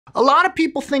A lot of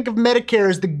people think of Medicare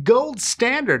as the gold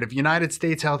standard of United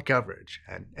States health coverage,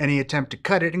 and any attempt to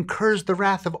cut it incurs the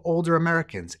wrath of older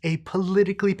Americans, a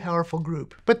politically powerful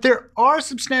group. But there are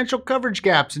substantial coverage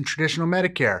gaps in traditional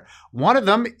Medicare. One of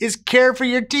them is care for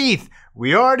your teeth.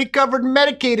 We already covered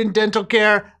Medicaid and dental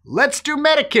care. Let's do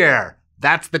Medicare.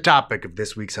 That's the topic of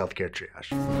this week's Healthcare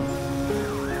Triage.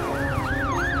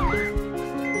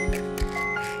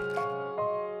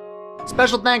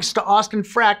 Special thanks to Austin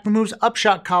Frack, from whose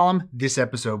Upshot column this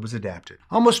episode was adapted.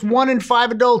 Almost 1 in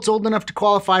 5 adults old enough to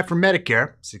qualify for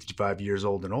Medicare, 65 years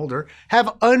old and older,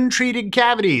 have untreated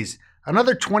cavities.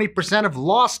 Another 20% have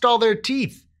lost all their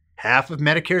teeth. Half of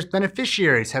Medicare's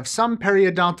beneficiaries have some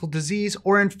periodontal disease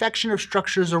or infection of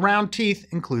structures around teeth,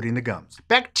 including the gums.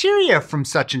 Bacteria from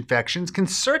such infections can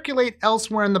circulate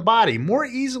elsewhere in the body more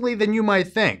easily than you might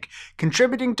think,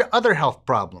 contributing to other health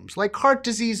problems like heart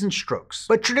disease and strokes.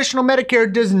 But traditional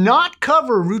Medicare does not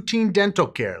cover routine dental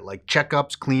care like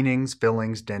checkups, cleanings,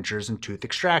 fillings, dentures, and tooth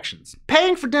extractions.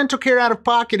 Paying for dental care out of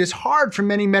pocket is hard for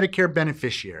many Medicare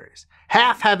beneficiaries.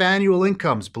 Half have annual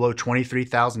incomes below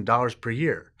 $23,000 per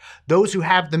year. Those who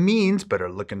have the means but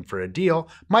are looking for a deal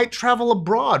might travel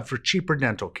abroad for cheaper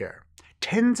dental care.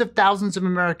 Tens of thousands of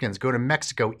Americans go to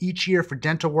Mexico each year for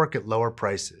dental work at lower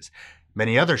prices.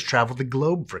 Many others travel the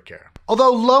globe for care.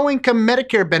 Although low-income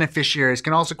Medicare beneficiaries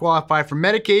can also qualify for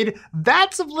Medicaid,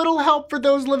 that's of little help for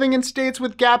those living in states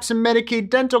with gaps in Medicaid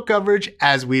dental coverage,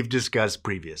 as we've discussed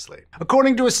previously.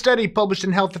 According to a study published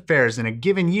in Health Affairs, in a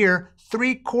given year,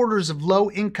 3/4 of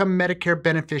low-income Medicare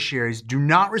beneficiaries do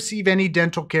not receive any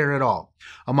dental care at all.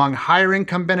 Among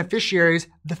higher-income beneficiaries,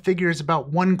 the figure is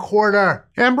about 1/4.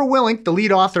 Amber Willink, the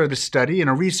lead author of the study and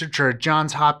a researcher at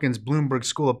Johns Hopkins Bloomberg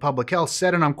School of Public Health,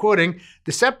 said, and I'm quoting,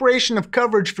 "The separation of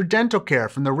coverage for dental care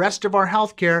from the rest of our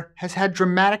health care has had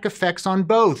dramatic effects on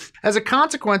both. As a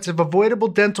consequence of avoidable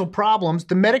dental problems,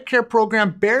 the Medicare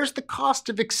program bears the cost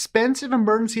of expensive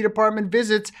emergency department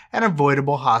visits and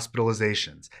avoidable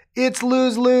hospitalizations. It's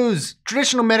lose-lose.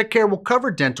 Traditional Medicare will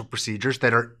cover dental procedures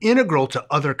that are integral to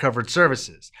other covered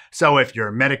services. So if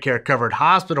your Medicare-covered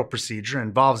hospital procedure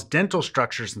involves dental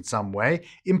structures in some way,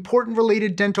 important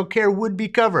related dental care would be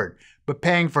covered, but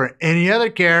paying for any other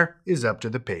care is up to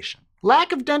the patient."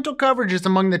 Lack of dental coverage is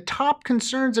among the top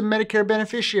concerns of Medicare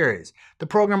beneficiaries. The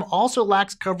program also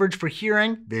lacks coverage for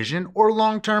hearing, vision, or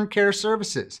long-term care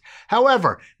services.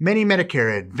 However, many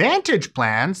Medicare Advantage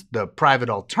plans, the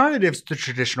private alternatives to the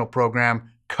traditional program,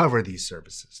 cover these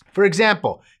services. For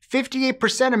example,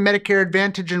 58% of Medicare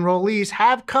Advantage enrollees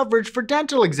have coverage for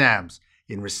dental exams.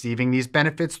 In receiving these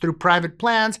benefits through private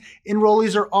plans,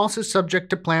 enrollees are also subject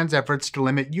to plans' efforts to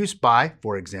limit use by,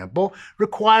 for example,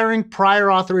 requiring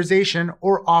prior authorization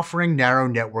or offering narrow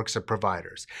networks of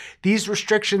providers. These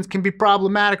restrictions can be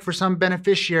problematic for some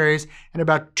beneficiaries, and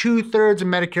about 2/3 of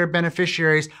Medicare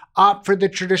beneficiaries opt for the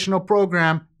traditional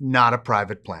program, not a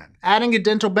private plan. Adding a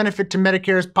dental benefit to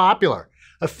Medicare is popular.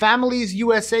 A Families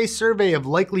USA survey of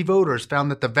likely voters found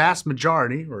that the vast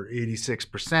majority, or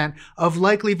 86%, of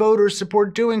likely voters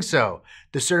support doing so.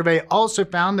 The survey also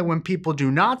found that when people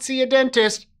do not see a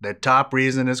dentist, the top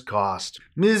reason is cost.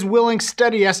 Ms. Willink's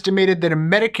study estimated that a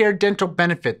Medicare dental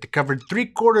benefit that covered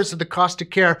 3/4 of the cost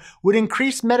of care would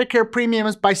increase Medicare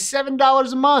premiums by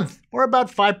 $7 a month, or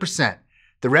about 5%.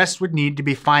 The rest would need to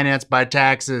be financed by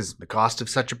taxes. The cost of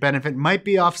such a benefit might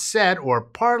be offset or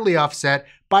partly offset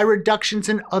by reductions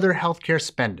in other healthcare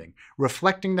spending,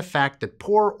 reflecting the fact that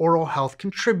poor oral health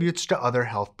contributes to other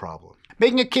health problems.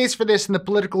 Making a case for this in the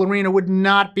political arena would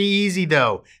not be easy,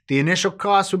 though. The initial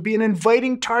cost would be an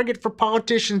inviting target for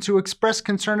politicians who express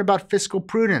concern about fiscal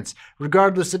prudence,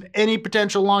 regardless of any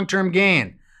potential long-term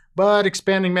gain. But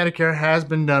expanding Medicare has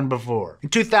been done before. In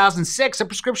 2006, a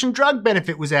prescription drug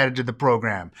benefit was added to the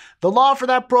program. The law for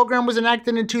that program was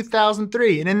enacted in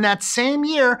 2003, and in that same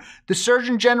year, the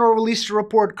Surgeon General released a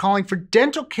report calling for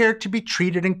dental care to be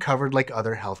treated and covered like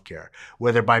other health care.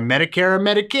 Whether by Medicare or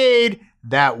Medicaid,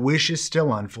 that wish is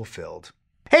still unfulfilled.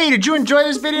 Hey, did you enjoy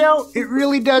this video? It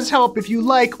really does help if you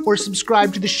like or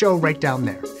subscribe to the show right down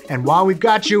there. And while we've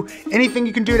got you, anything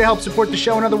you can do to help support the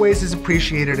show in other ways is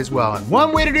appreciated as well. And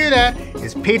one way to do that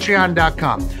is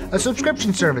patreon.com, a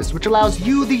subscription service which allows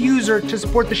you, the user, to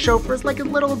support the show for as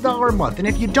little as $1 a month. And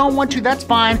if you don't want to, that's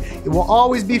fine. It will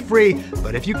always be free.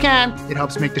 But if you can, it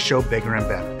helps make the show bigger and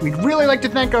better. We'd really like to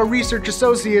thank our research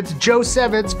associates, Joe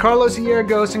Sevitz, Carlos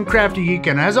Hiergos, and Crafty Geek,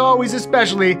 and as always,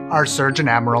 especially our Surgeon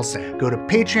Admiral Sam. Go to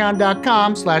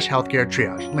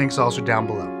patreon.com/healthcaretriage. Links also down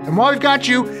below. And while we've got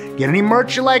you, get any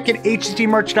merch you like at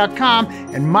hctmerch.com,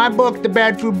 and my book, The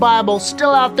Bad Food Bible,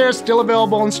 still out there, still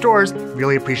available in stores.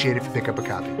 Really appreciate it if you pick up a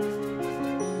copy.